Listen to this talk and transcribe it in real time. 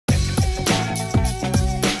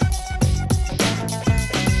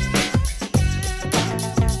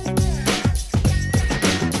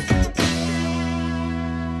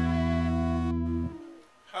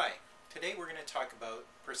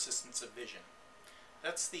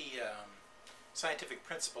That's the scientific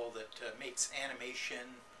principle that makes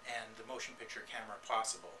animation and the motion picture camera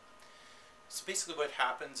possible. So basically what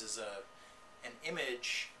happens is an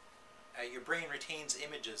image, your brain retains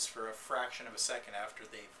images for a fraction of a second after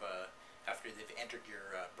they've entered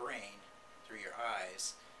your brain through your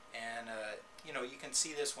eyes. And you know, you can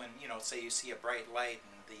see this when, you know, say you see a bright light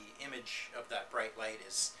and the image of that bright light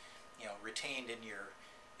is, you know, retained in your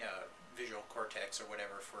visual cortex or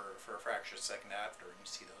whatever for a fraction of a second after, and you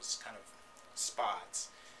see those kind of spots.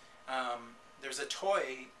 There's a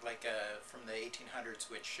toy like from the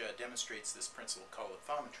 1800s which demonstrates this principle called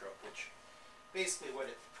a thaumatrope, which basically what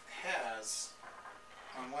it has,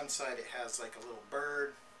 on one side it has like a little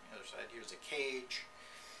bird, the other side here's a cage.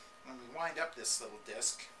 When we wind up this little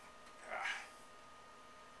disc,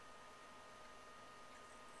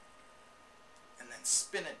 and then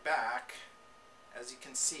spin it back, as you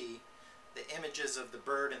can see, the images of the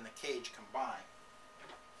bird and the cage combine.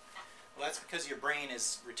 Well, that's because your brain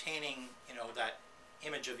is retaining, you know, that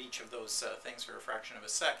image of each of those things for a fraction of a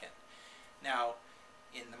second. Now,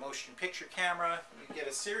 in the motion picture camera, you get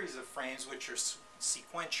a series of frames which are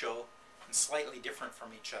sequential and slightly different from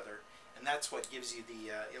each other, and that's what gives you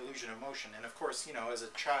the illusion of motion. And of course, you know, as a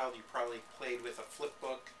child, you probably played with a flip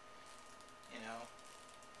book, you know,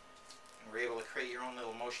 and were able to create your own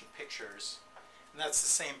little motion pictures. And that's the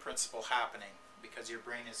same principle happening, because your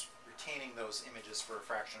brain is retaining those images for a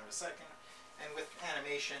fraction of a second. And with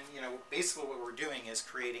animation, you know, basically what we're doing is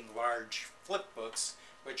creating large flip books,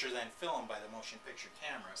 which are then filmed by the motion picture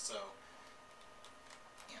camera. So,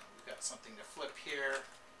 you know, we've got something to flip here.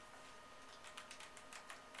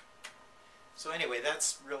 So anyway,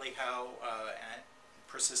 that's really how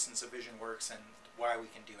persistence of vision works and why we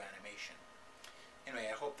can do animation. Anyway,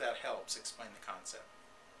 I hope that helps explain the concept.